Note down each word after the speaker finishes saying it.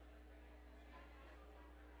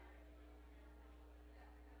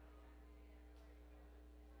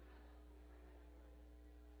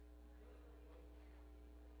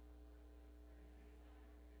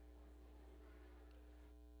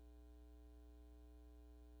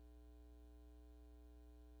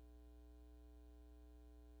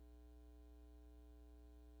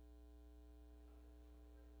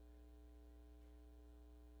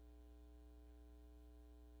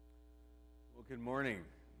Good morning.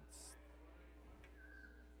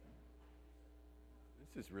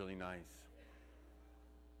 This is really nice.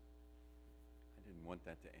 I didn't want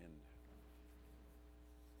that to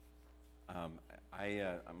end.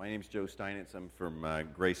 My name's Joe Steinitz. I'm from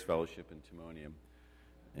Grace Fellowship in Timonium,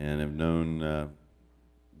 and I've known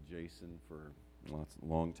Jason for a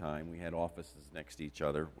long time. We had offices next to each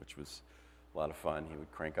other, which was a lot of fun. He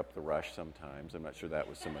would crank up the rush sometimes. I'm not sure that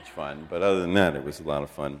was so much fun, but other than that, it was a lot of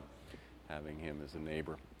fun having him as a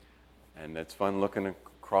neighbor. And it's fun looking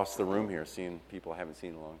across the room here, seeing people I haven't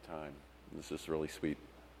seen in a long time. This is really sweet.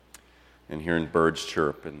 And hearing birds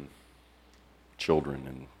chirp and children,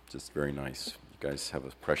 and just very nice. You guys have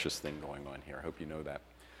a precious thing going on here. I hope you know that.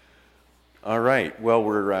 All right. Well,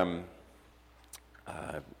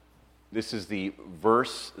 this is the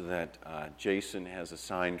verse that Jason has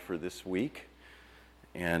assigned for this week.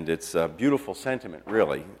 And it's a beautiful sentiment,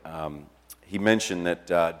 really. He mentioned that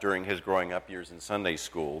during his growing up years in Sunday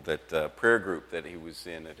school, that prayer group that he was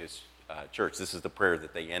in at his church, this is the prayer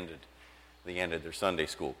that they ended their Sunday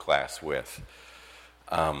school class with.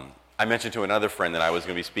 I mentioned to another friend that I was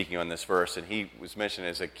going to be speaking on this verse, and he was mentioning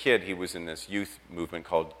as a kid he was in this youth movement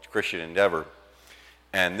called Christian Endeavor,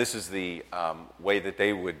 and this is the way that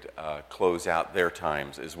they would close out their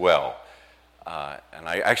times as well. And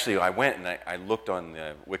I went and I looked on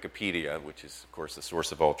the Wikipedia, which is, of course, the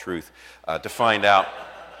source of all truth, to find out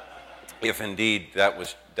if indeed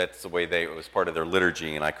that's the way it was part of their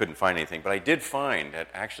liturgy, and I couldn't find anything. But I did find that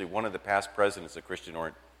actually one of the past presidents of Christian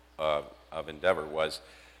of Endeavor was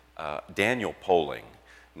Daniel Poling,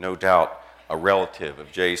 no doubt a relative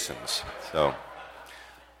of Jason's. So,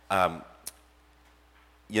 I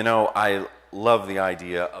love the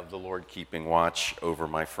idea of the Lord keeping watch over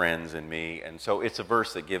my friends and me, and so it's a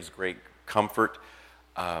verse that gives great comfort.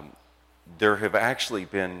 There have actually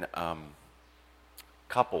been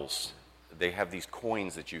couples, they have these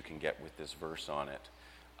coins that you can get with this verse on it,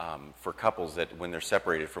 for couples that when they're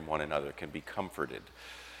separated from one another can be comforted.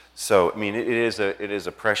 So, I mean, it is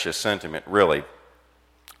a precious sentiment, really.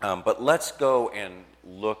 But let's go and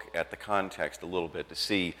look at the context a little bit to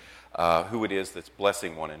see who it is that's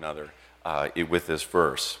blessing one another with this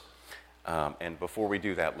verse. And before we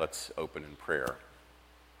do that, let's open in prayer.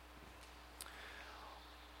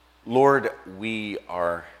 Lord, we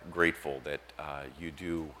are grateful that you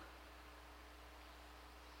do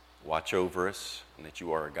watch over us and that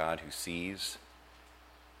you are a God who sees.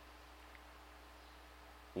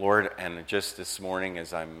 Lord, and just this morning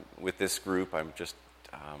as I'm with this group, I'm just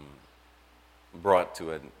brought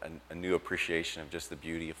to a new appreciation of just the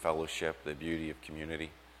beauty of fellowship, the beauty of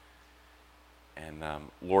community. And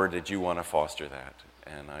Lord, did you want to foster that?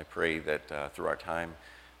 And I pray that through our time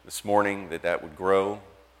this morning that would grow,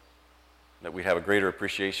 that we'd have a greater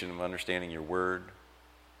appreciation of understanding your word.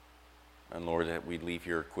 And Lord, that we'd leave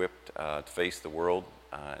here equipped to face the world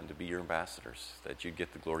and to be your ambassadors, that you'd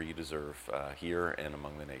get the glory you deserve here and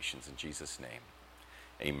among the nations. In Jesus' name,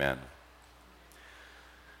 amen.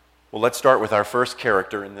 Well, let's start with our first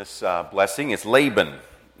character in this blessing. It's Laban.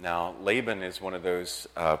 Now, Laban is one of those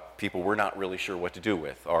people we're not really sure what to do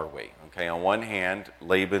with, are we? Okay, on one hand,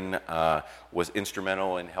 Laban was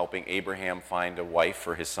instrumental in helping Abraham find a wife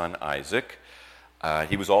for his son Isaac.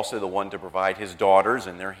 He was also the one to provide his daughters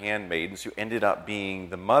and their handmaidens, who ended up being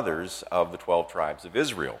the mothers of the 12 tribes of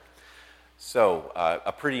Israel. So,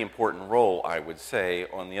 a pretty important role, I would say.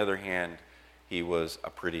 On the other hand, he was a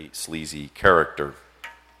pretty sleazy character.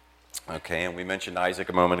 Okay, and we mentioned Isaac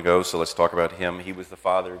a moment ago, so let's talk about him. He was the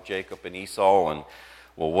father of Jacob and Esau, and,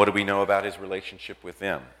 well, what do we know about his relationship with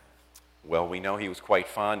them? Well, we know he was quite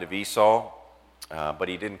fond of Esau, but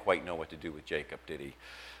he didn't quite know what to do with Jacob, did he?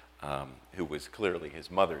 Who was clearly his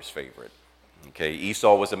mother's favorite. Okay,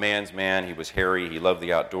 Esau was a man's man. He was hairy. He loved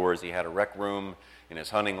the outdoors. He had a rec room in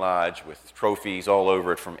his hunting lodge with trophies all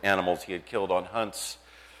over it from animals he had killed on hunts.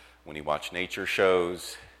 When he watched nature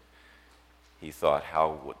shows, he thought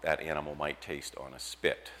how that animal might taste on a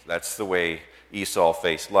spit. That's the way Esau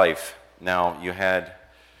faced life. Now, you had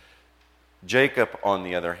Jacob, on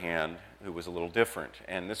the other hand, who was a little different.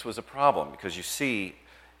 And this was a problem because, you see,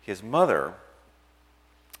 his mother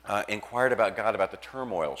inquired about God about the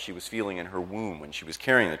turmoil she was feeling in her womb when she was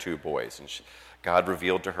carrying the two boys. And God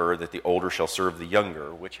revealed to her that the older shall serve the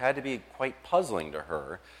younger, which had to be quite puzzling to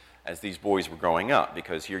her as these boys were growing up,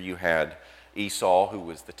 because here you had Esau, who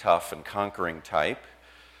was the tough and conquering type,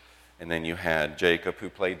 and then you had Jacob, who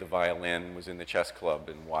played the violin, was in the chess club,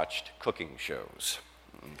 and watched cooking shows.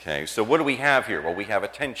 Okay, so what do we have here? Well, we have a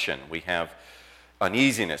tension, we have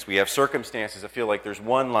uneasiness, we have circumstances that feel like there's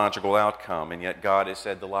one logical outcome, and yet God has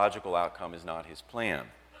said the logical outcome is not his plan,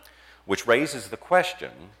 which raises the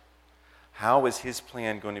question, How is his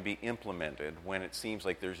plan going to be implemented when it seems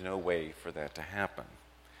like there's no way for that to happen?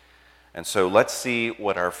 And so let's see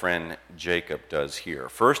what our friend Jacob does here.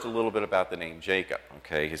 First, a little bit about the name Jacob,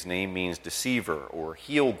 okay? His name means deceiver or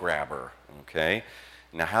heel grabber, okay?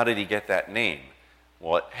 Now, how did he get that name?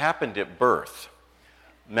 Well, it happened at birth.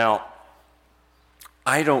 Now,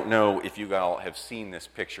 I don't know if you all have seen this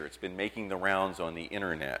picture. It's been making the rounds on the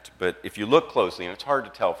internet. But if you look closely, and it's hard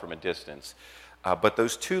to tell from a distance, but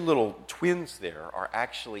those two little twins there are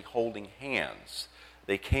actually holding hands.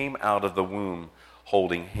 They came out of the womb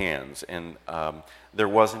holding hands. And there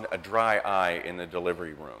wasn't a dry eye in the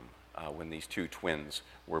delivery room when these two twins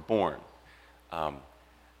were born.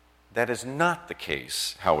 That is not the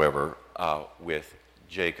case, however, with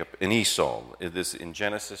Jacob and Esau. This in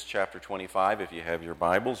Genesis chapter 25. If you have your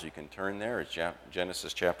Bibles, you can turn there. It's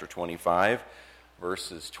Genesis chapter 25,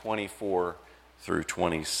 verses 24 through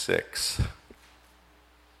 26.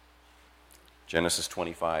 Genesis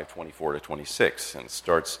 25, 24 to 26. And it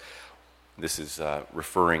starts, this is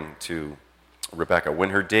referring to Rebekah. When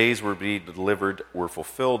her days were delivered were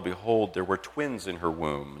fulfilled, behold, there were twins in her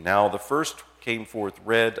womb. Now the first came forth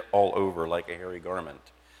red all over like a hairy garment.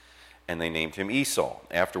 And they named him Esau.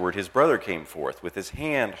 Afterward his brother came forth with his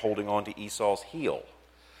hand holding on to Esau's heel.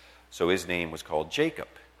 So his name was called Jacob.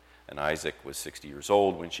 And Isaac was 60 years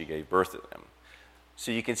old when she gave birth to them.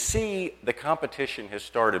 So you can see the competition has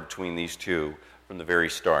started between these two from the very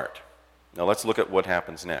start. Now let's look at what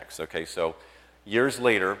happens next. Okay, so years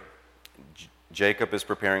later, Jacob is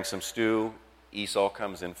preparing some stew. Esau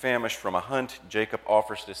comes in famished from a hunt. Jacob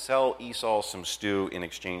offers to sell Esau some stew in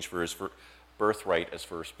exchange for his birthright as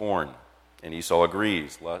firstborn. And Esau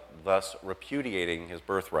agrees, thus repudiating his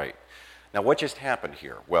birthright. Now, what just happened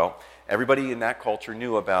here? Well, everybody in that culture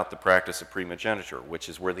knew about the practice of primogeniture, which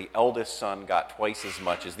is where the eldest son got twice as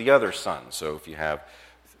much as the other son. So if you have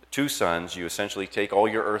two sons, you essentially take all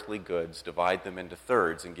your earthly goods, divide them into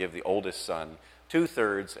thirds, and give the oldest son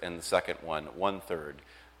 2/3 and the second one 1/3,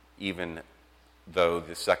 even though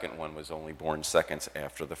the second one was only born seconds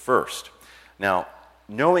after the first. Now,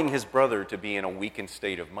 knowing his brother to be in a weakened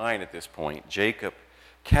state of mind at this point, Jacob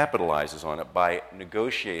capitalizes on it by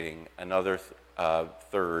negotiating another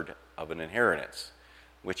third of an inheritance,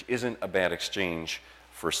 which isn't a bad exchange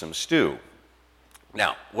for some stew.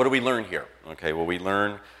 Now, what do we learn here? Okay, well, we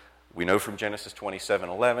know from Genesis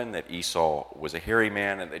 27:11 that Esau was a hairy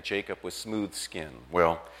man and that Jacob was smooth-skinned.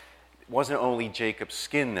 Well, it wasn't only Jacob's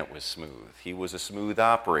skin that was smooth. He was a smooth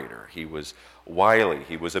operator. He was wily.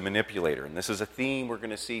 He was a manipulator. And this is a theme we're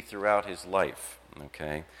going to see throughout his life.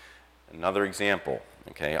 Okay, another example.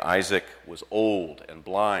 Okay, Isaac was old and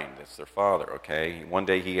blind. That's their father. Okay, one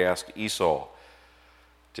day he asked Esau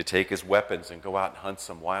to take his weapons and go out and hunt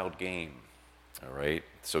some wild game. All right,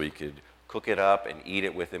 so he could cook it up and eat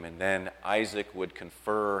it with him, and then Isaac would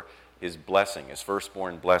confer his blessing, his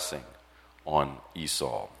firstborn blessing, on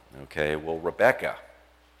Esau. Okay, well, Rebekah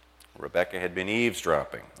had been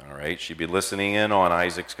eavesdropping, all right? She'd be listening in on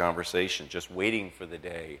Isaac's conversation, just waiting for the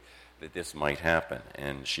day that this might happen,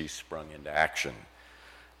 and she sprung into action.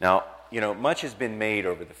 Now, much has been made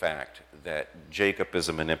over the fact that Jacob is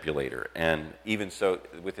a manipulator, and even so,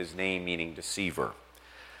 with his name meaning deceiver.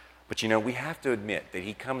 But we have to admit that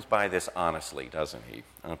he comes by this honestly, doesn't he?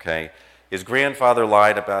 Okay? His grandfather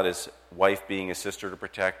lied about his wife being a sister to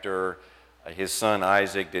protect her. His son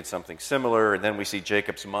Isaac did something similar. And then we see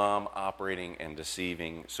Jacob's mom operating and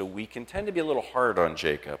deceiving. So we can tend to be a little hard on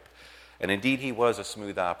Jacob. And indeed, he was a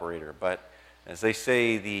smooth operator. But as they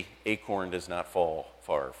say, the acorn does not fall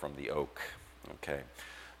far from the oak. Okay?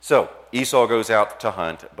 So Esau goes out to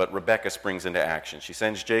hunt, but Rebekah springs into action. She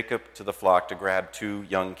sends Jacob to the flock to grab two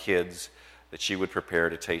young kids that she would prepare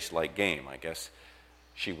to taste like game. I guess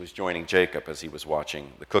she was joining Jacob as he was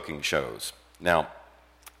watching the cooking shows. Now,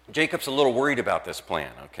 Jacob's a little worried about this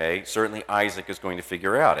plan, okay? Certainly Isaac is going to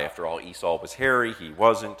figure out. After all, Esau was hairy, he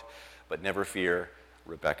wasn't. But never fear,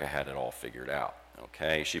 Rebekah had it all figured out,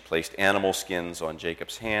 okay? She placed animal skins on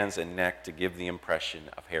Jacob's hands and neck to give the impression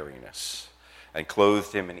of hairiness, and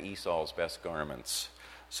clothed him in Esau's best garments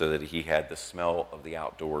so that he had the smell of the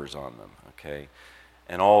outdoors on them, okay?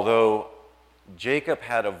 And although Jacob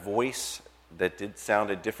had a voice that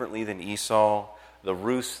sounded differently than Esau, the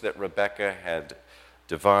ruse that Rebekah had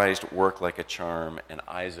devised worked like a charm, and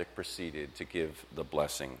Isaac proceeded to give the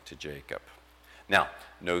blessing to Jacob. Now,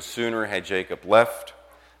 no sooner had Jacob left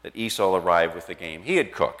that Esau arrived with the game he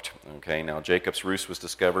had cooked, okay? Now, Jacob's ruse was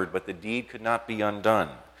discovered, but the deed could not be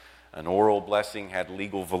undone. An oral blessing had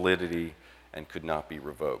legal validity and could not be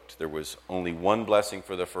revoked. There was only one blessing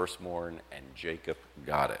for the firstborn, and Jacob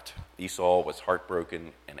got it. Esau was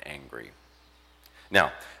heartbroken and angry.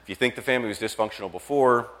 Now, if you think the family was dysfunctional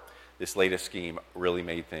before, this latest scheme really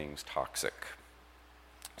made things toxic.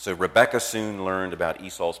 So Rebekah soon learned about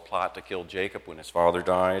Esau's plot to kill Jacob when his father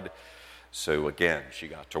died. So again, she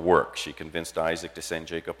got to work. She convinced Isaac to send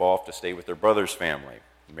Jacob off to stay with their brother's family,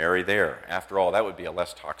 marry there. After all, that would be a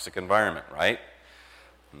less toxic environment, right?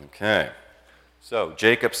 Okay. So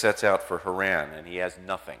Jacob sets out for Haran, and he has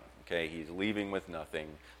nothing. Okay, he's leaving with nothing.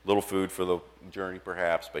 Little food for the journey,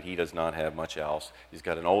 perhaps, but he does not have much else. He's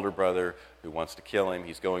got an older brother who wants to kill him.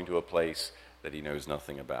 He's going to a place that he knows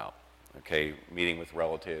nothing about. Okay, meeting with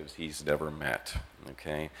relatives he's never met.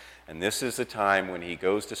 Okay, and this is the time when he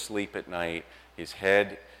goes to sleep at night. His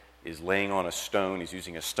head is laying on a stone. He's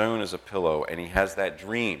using a stone as a pillow, and he has that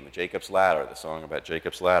dream, Jacob's ladder, the song about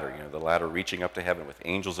Jacob's ladder. You know, the ladder reaching up to heaven with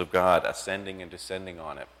angels of God ascending and descending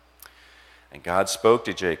on it. And God spoke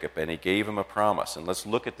to Jacob, and he gave him a promise. And let's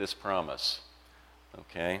look at this promise.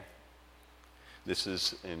 Okay, this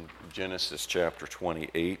is in Genesis chapter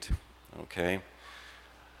 28. Okay.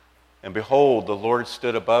 And behold, the Lord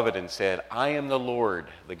stood above it and said, I am the Lord,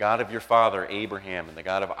 the God of your father Abraham and the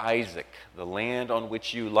God of Isaac. The land on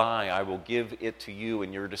which you lie, I will give it to you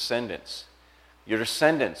and your descendants. Your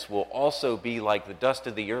descendants will also be like the dust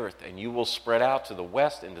of the earth, and you will spread out to the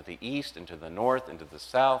west and to the east and to the north and to the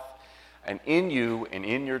south. And in you and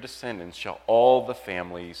in your descendants shall all the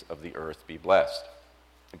families of the earth be blessed.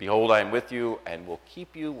 And behold, I am with you and will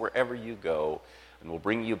keep you wherever you go, and will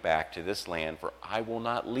bring you back to this land, for I will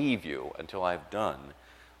not leave you until I've done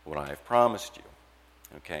what I have promised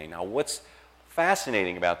you. Okay, now what's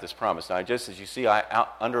fascinating about this promise, now just as you see, I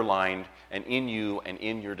underlined, and in you and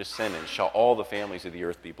in your descendants shall all the families of the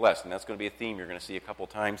earth be blessed. And that's going to be a theme you're going to see a couple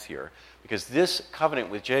times here, because this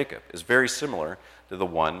covenant with Jacob is very similar to the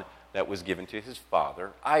one that was given to his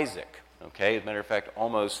father Isaac. Okay, as a matter of fact,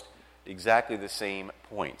 almost exactly the same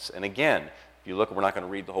points. And again, if you look, we're not going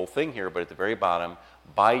to read the whole thing here, but at the very bottom,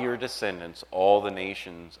 by your descendants all the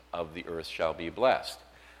nations of the earth shall be blessed.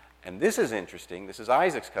 And this is interesting. This is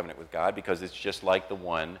Isaac's covenant with God, because it's just like the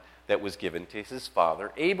one that was given to his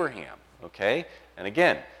father Abraham. Okay? And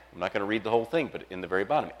again, I'm not going to read the whole thing, but in the very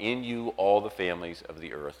bottom, in you all the families of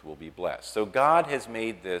the earth will be blessed. So God has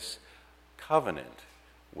made this covenant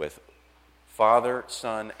with father,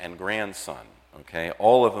 son, and grandson. Okay?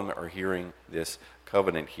 All of them are hearing this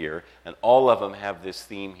covenant here, and all of them have this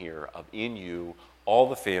theme here of in you all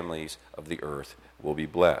the families of the earth will be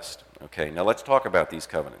blessed. Okay, now let's talk about these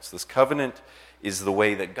covenants. This covenant is the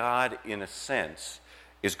way that God, in a sense,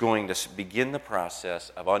 is going to begin the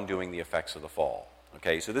process of undoing the effects of the fall.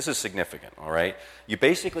 Okay, so this is significant, all right? You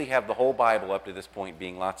basically have the whole Bible up to this point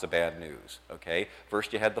being lots of bad news, okay?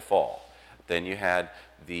 First you had the fall, then you had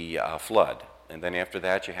the flood, and then after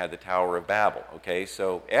that you had the Tower of Babel, okay?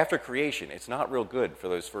 So after creation, it's not real good for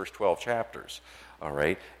those first 12 chapters, all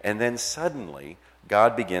right? And then suddenly,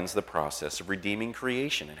 God begins the process of redeeming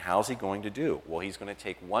creation. And how's he going to do? Well, he's going to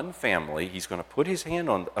take one family, he's going to put his hand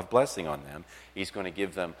of blessing on them, he's going to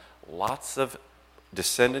give them lots of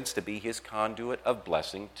descendants to be his conduit of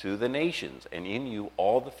blessing to the nations. And in you,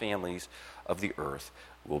 all the families of the earth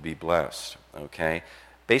will be blessed, okay?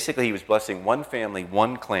 Basically, he was blessing one family,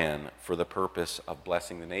 one clan, for the purpose of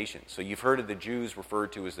blessing the nations. So you've heard of the Jews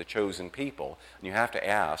referred to as the chosen people, and you have to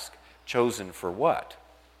ask, chosen for what?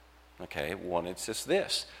 Okay, one, it's just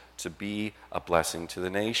this, to be a blessing to the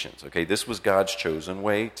nations. Okay, this was God's chosen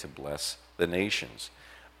way to bless the nations.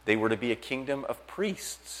 They were to be a kingdom of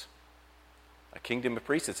priests. A kingdom of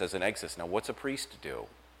priests, it says in Exodus. Now, what's a priest to do?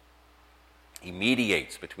 He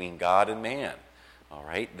mediates between God and man. All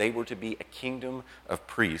right, they were to be a kingdom of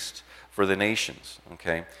priests for the nations.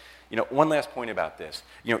 Okay, you know, one last point about this.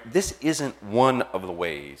 You know, this isn't one of the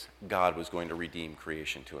ways God was going to redeem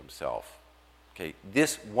creation to himself. Okay,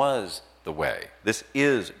 this was the way. This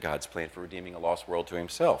is God's plan for redeeming a lost world to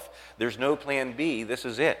himself. There's no plan B. This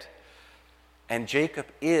is it. And Jacob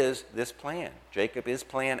is this plan. Jacob is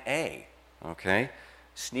plan A. Okay,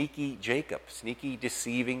 sneaky Jacob, sneaky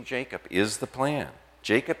deceiving Jacob is the plan.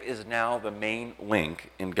 Jacob is now the main link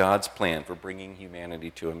in God's plan for bringing humanity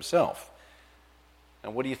to himself.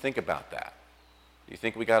 And what do you think about that? Do you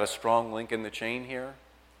think we got a strong link in the chain here?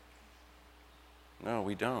 No,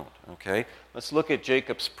 we don't, okay? Let's look at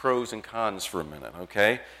Jacob's pros and cons for a minute,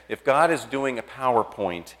 okay? If God is doing a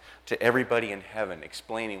PowerPoint to everybody in heaven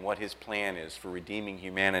explaining what his plan is for redeeming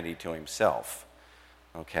humanity to himself,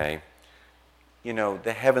 okay, you know,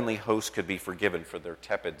 the heavenly host could be forgiven for their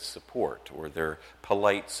tepid support or their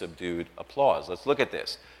polite, subdued applause. Let's look at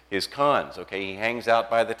this. His cons, okay, he hangs out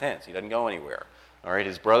by the tents. He doesn't go anywhere. All right,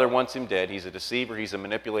 his brother wants him dead. He's a deceiver. He's a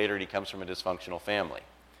manipulator. And he comes from a dysfunctional family.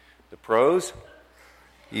 The pros,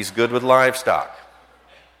 he's good with livestock.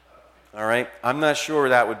 All right? I'm not sure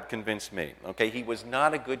that would convince me. Okay? He was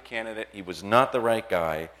not a good candidate. He was not the right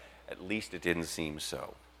guy. At least it didn't seem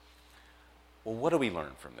so. Well, what do we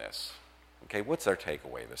learn from this? Okay, what's our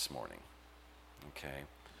takeaway this morning? Okay.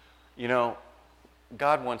 You know,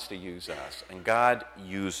 God wants to use us, and God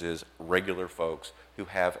uses regular folks who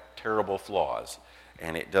have terrible flaws.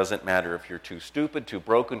 And it doesn't matter if you're too stupid, too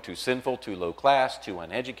broken, too sinful, too low class, too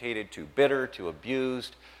uneducated, too bitter, too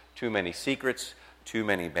abused, too many secrets, too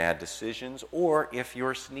many bad decisions, or if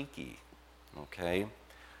you're sneaky. Okay?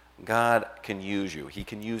 God can use you. He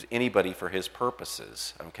can use anybody for his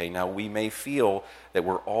purposes. Okay? Now, we may feel that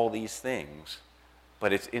we're all these things,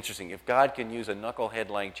 but it's interesting. If God can use a knucklehead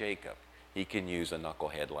like Jacob, he can use a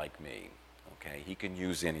knucklehead like me. Okay? He can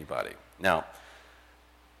use anybody. Now,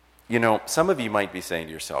 you know, some of you might be saying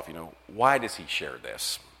to yourself, you know, why does he share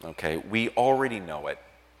this? Okay, we already know it.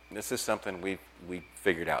 This is something we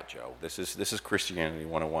figured out, Joe. This is Christianity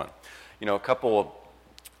 101. You know, a couple of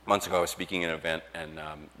months ago I was speaking at an event, and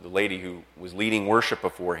the lady who was leading worship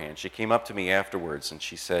beforehand, she came up to me afterwards and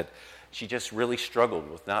she said she just really struggled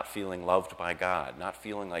with not feeling loved by God, not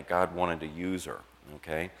feeling like God wanted to use her,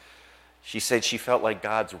 okay? She said she felt like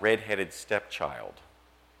God's red-headed stepchild.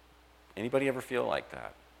 Anybody ever feel like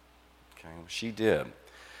that? Okay, she did.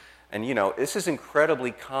 And you know, this is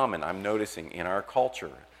incredibly common, I'm noticing, in our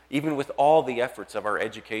culture. Even with all the efforts of our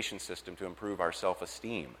education system to improve our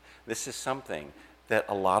self-esteem, this is something that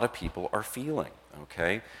a lot of people are feeling,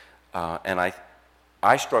 okay? And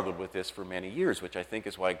I struggled with this for many years, which I think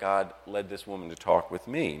is why God led this woman to talk with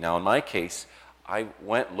me. Now, in my case, I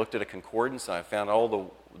went, looked at a concordance, and I found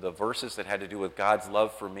all the verses that had to do with God's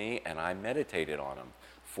love for me, and I meditated on them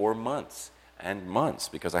for months and months,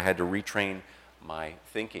 because I had to retrain my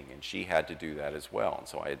thinking, and she had to do that as well. And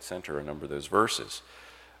so I had sent her a number of those verses.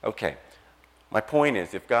 Okay, my point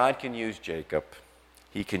is, if God can use Jacob,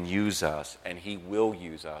 he can use us, and he will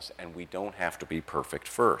use us, and we don't have to be perfect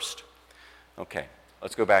first. Okay,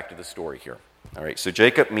 let's go back to the story here. All right, so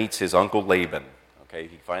Jacob meets his uncle Laban. Okay,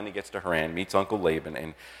 he finally gets to Haran, meets Uncle Laban,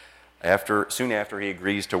 and soon after he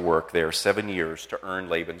agrees to work there 7 years to earn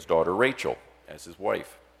Laban's daughter Rachel as his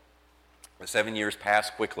wife. The 7 years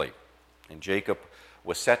passed quickly, and Jacob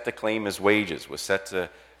was set to claim his wages, was set to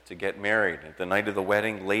get married. At the night of the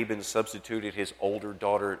wedding, Laban substituted his older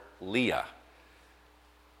daughter Leah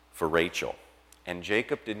for Rachel. And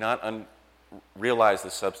Jacob did not realize the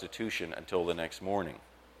substitution until the next morning.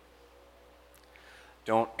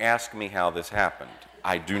 Don't ask me how this happened.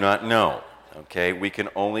 I do not know. Okay, we can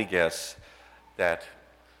only guess that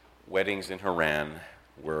weddings in Haran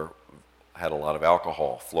had a lot of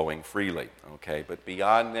alcohol flowing freely, okay? But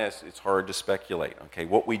beyond this, it's hard to speculate, okay?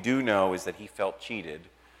 What we do know is that he felt cheated,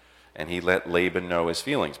 and he let Laban know his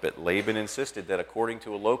feelings. But Laban insisted that according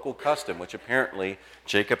to a local custom, which apparently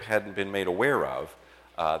Jacob hadn't been made aware of,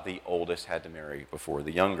 the oldest had to marry before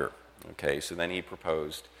the younger, okay? So then he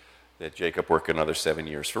proposed that Jacob work another 7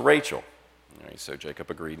 years for Rachel. All right, so Jacob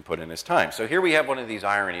agreed and put in his time. So here we have one of these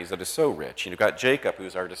ironies that is so rich. You've got Jacob,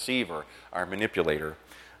 who's our deceiver, our manipulator,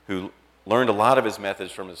 who learned a lot of his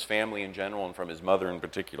methods from his family in general and from his mother in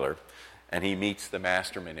particular, and he meets the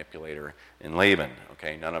master manipulator in Laban.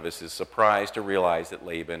 Okay, none of us is surprised to realize that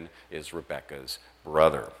Laban is Rebekah's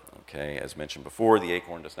brother. Okay, as mentioned before, the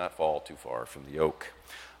acorn does not fall too far from the oak.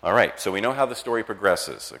 All right, so we know how the story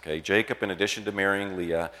progresses. Okay, Jacob, in addition to marrying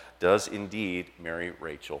Leah, does indeed marry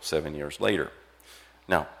Rachel 7 years later.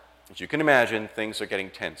 Now, as you can imagine, things are getting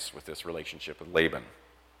tense with this relationship with Laban.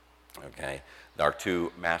 Okay, our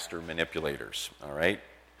two master manipulators, all right?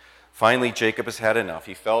 Finally, Jacob has had enough.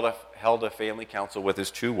 He held a family council with his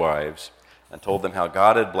two wives and told them how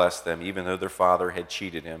God had blessed them, even though their father had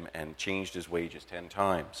cheated him and changed his wages 10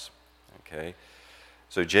 times, okay?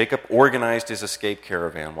 So Jacob organized his escape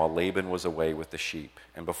caravan while Laban was away with the sheep.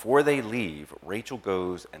 And before they leave, Rachel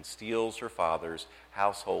goes and steals her father's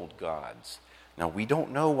household gods. Now, we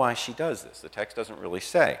don't know why she does this. The text doesn't really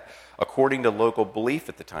say. According to local belief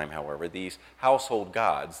at the time, however, these household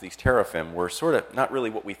gods, these teraphim, were sort of not really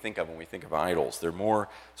what we think of when we think of idols. They're more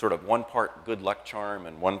sort of one part good luck charm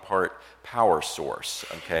and one part power source,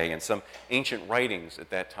 okay? And some ancient writings at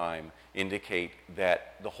that time indicate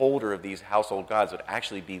that the holder of these household gods would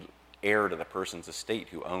actually be heir to the person's estate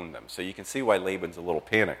who owned them. So you can see why Laban's a little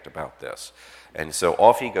panicked about this. And so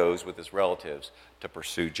off he goes with his relatives to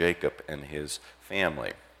pursue Jacob and his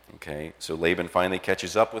family. Okay, so Laban finally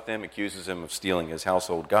catches up with him, accuses him of stealing his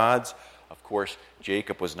household gods. Of course,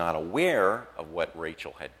 Jacob was not aware of what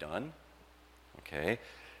Rachel had done. Okay,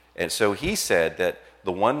 and so he said that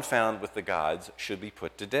the one found with the gods should be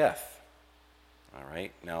put to death. All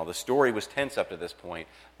right, now the story was tense up to this point.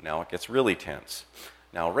 Now it gets really tense.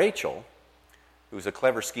 Now Rachel, who was a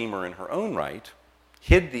clever schemer in her own right,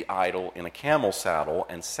 hid the idol in a camel saddle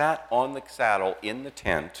and sat on the saddle in the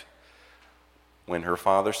tent when her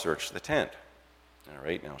father searched the tent. All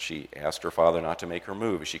right, now she asked her father not to make her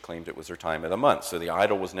move as she claimed it was her time of the month. So the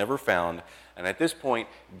idol was never found, and at this point,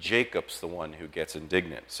 Jacob's the one who gets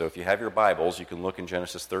indignant. So if you have your Bibles, you can look in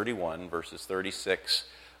Genesis 31, verses 36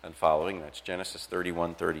 and following. That's Genesis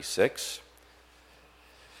 31, 36.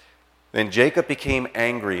 Then Jacob became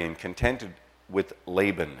angry and contented with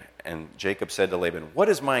Laban. And Jacob said to Laban, "What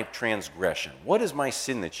is my transgression? What is my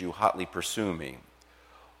sin that you hotly pursue me?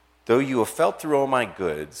 Though you have felt through all my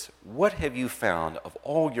goods, what have you found of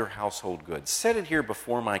all your household goods? Set it here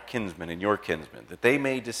before my kinsmen and your kinsmen, that they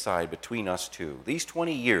may decide between us two. These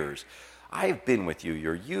 20 years I have been with you.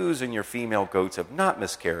 Your ewes and your female goats have not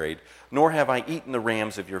miscarried, nor have I eaten the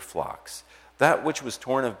rams of your flocks. That which was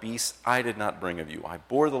torn of beasts I did not bring of you. I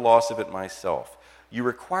bore the loss of it myself. You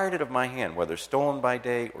required it of my hand, whether stolen by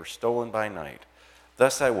day or stolen by night.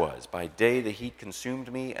 Thus I was. By day the heat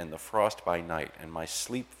consumed me, and the frost by night, and my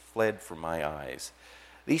sleep fled from my eyes.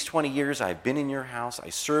 These 20 years I have been in your house. I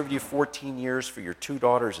served you 14 years for your 2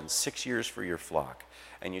 daughters and 6 years for your flock.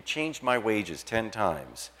 And you changed my wages 10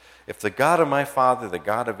 times. If the God of my father, the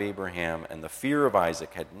God of Abraham, and the fear of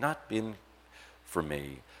Isaac had not been for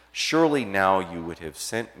me, surely now you would have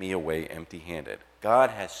sent me away empty-handed. God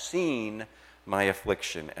has seen my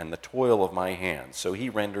affliction and the toil of my hands, so he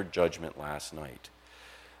rendered judgment last night."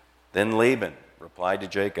 Then Laban replied to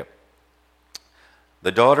Jacob,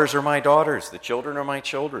 "The daughters are my daughters, the children are my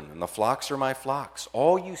children, and the flocks are my flocks.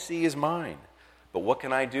 All you see is mine. But what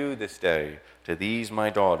can I do this day to these my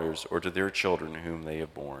daughters or to their children whom they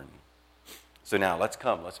have borne?" So now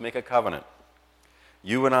let's make a covenant.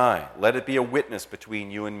 "You and I, let it be a witness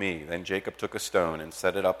between you and me." Then Jacob took a stone and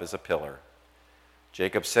set it up as a pillar.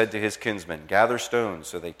 Jacob said to his kinsmen, "Gather stones."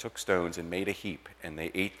 So they took stones and made a heap, and they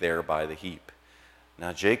ate there by the heap.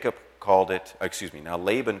 Now Laban called it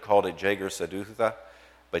Jegar-Sahadutha,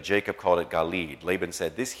 but Jacob called it Galeed. Laban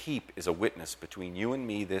said, "This heap is a witness between you and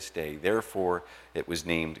me this day." Therefore it was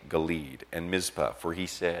named Galeed. And Mizpah, for he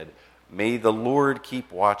said, "May the Lord keep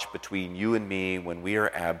watch between you and me when we are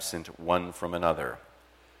absent one from another."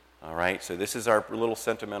 All right, so this is our little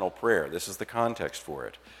sentimental prayer. This is the context for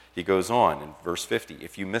it. He goes on in verse 50,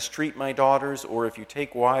 "If you mistreat my daughters, or if you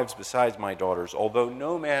take wives besides my daughters, although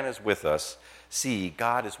no man is with us, see,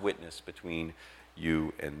 God is witness between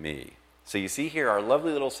you and me." So you see here, our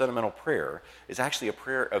lovely little sentimental prayer is actually a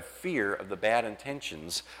prayer of fear of the bad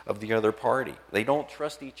intentions of the other party. They don't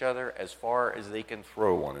trust each other as far as they can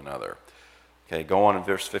throw one another. Okay, go on in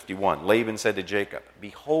verse 51. Laban said to Jacob,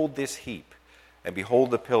 "Behold this heap, and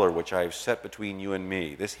behold the pillar which I have set between you and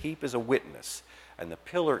me. This heap is a witness, and the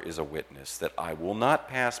pillar is a witness, that I will not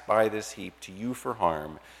pass by this heap to you for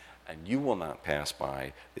harm, and you will not pass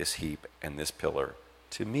by this heap and this pillar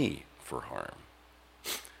to me for harm."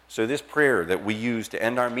 So this prayer that we use to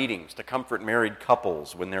end our meetings, to comfort married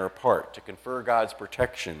couples when they're apart, to confer God's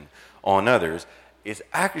protection on others, is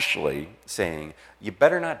actually saying, you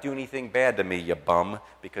better not do anything bad to me, you bum,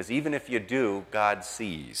 because even if you do, God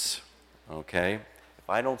sees. Okay? If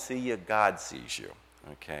I don't see you, God sees you.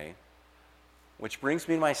 Okay? Which brings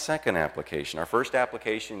me to my second application. Our first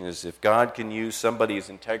application is if God can use somebody as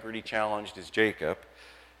integrity challenged as Jacob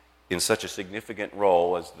in such a significant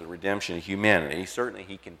role as the redemption of humanity, certainly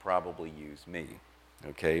he can probably use me.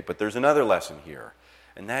 Okay? But there's another lesson here,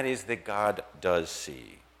 and that is that God does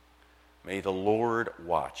see. May the Lord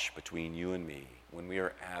watch between you and me when we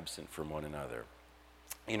are absent from one another.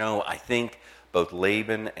 You know, I think both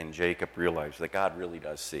Laban and Jacob realized that God really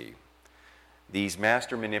does see. These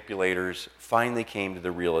master manipulators finally came to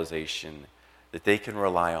the realization that they can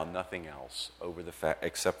rely on nothing else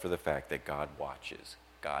except for the fact that God watches,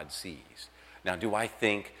 God sees. Now, do I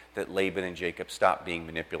think that Laban and Jacob stopped being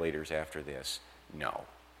manipulators after this? No.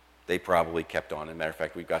 They probably kept on. As a matter of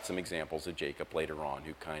fact, we've got some examples of Jacob later on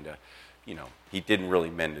who kind of, he didn't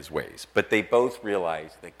really mend his ways. But they both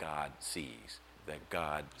realized that God sees. That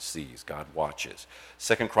God sees, God watches.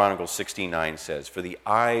 2 Chronicles 16:9 says, "For the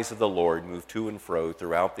eyes of the Lord move to and fro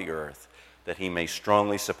throughout the earth, that he may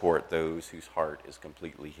strongly support those whose heart is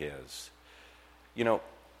completely his." We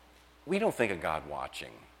don't think of God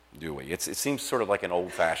watching, do we? It seems sort of like an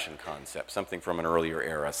old-fashioned concept, something from an earlier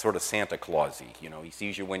era, sort of Santa Clausy. He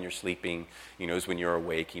sees you when you're sleeping, he knows when you're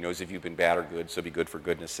awake, he knows if you've been bad or good, so be good for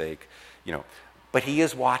goodness sake. But he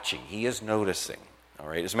is watching, he is noticing. All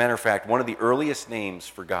right. As a matter of fact, one of the earliest names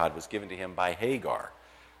for God was given to him by Hagar,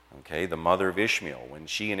 okay, the mother of Ishmael. When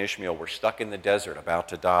she and Ishmael were stuck in the desert about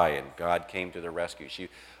to die and God came to their rescue, she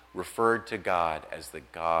referred to God as the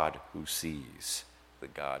God who sees. the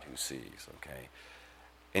God who sees, okay?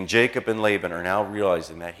 And Jacob and Laban are now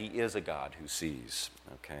realizing that he is a God who sees,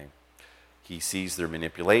 okay? He sees their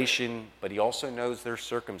manipulation, but he also knows their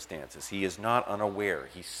circumstances. He is not unaware.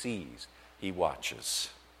 He sees. He watches.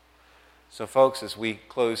 So, folks, as we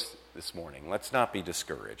close this morning, let's not be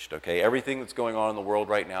discouraged, okay? Everything that's going on in the world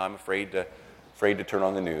right now, I'm afraid to turn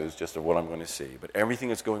on the news just of what I'm going to see. But everything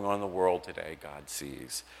that's going on in the world today, God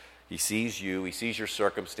sees. He sees you. He sees your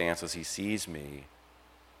circumstances. He sees me.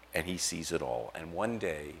 And he sees it all. And one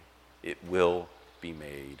day, it will be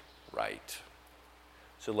made right.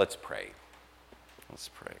 So let's pray. Let's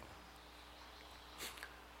pray.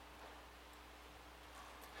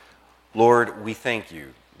 Lord, we thank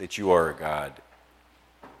you that you are a God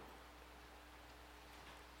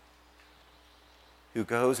who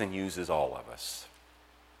goes and uses all of us.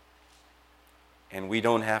 And we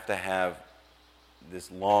don't have to have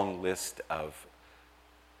this long list of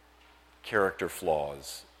character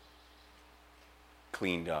flaws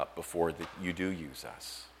cleaned up before you do use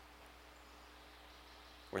us.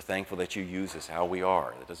 We're thankful that you use us how we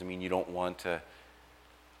are. That doesn't mean you don't want to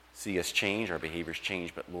see us change, our behaviors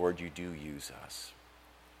change, but Lord, you do use us.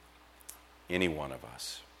 Any one of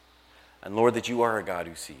us. And Lord, that you are a God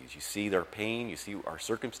who sees. You see their pain, you see our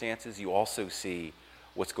circumstances, you also see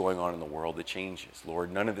what's going on in the world that changes.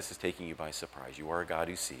 Lord, none of this is taking you by surprise. You are a God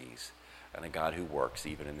who sees and a God who works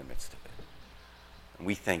even in the midst of it. And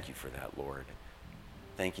we thank you for that, Lord.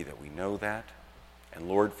 Thank you that we know that. And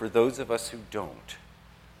Lord, for those of us who don't,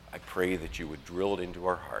 I pray that you would drill it into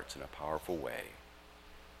our hearts in a powerful way,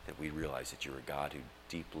 that we realize that you're a God who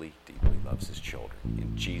deeply, deeply loves his children.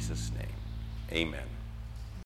 In Jesus' name, amen.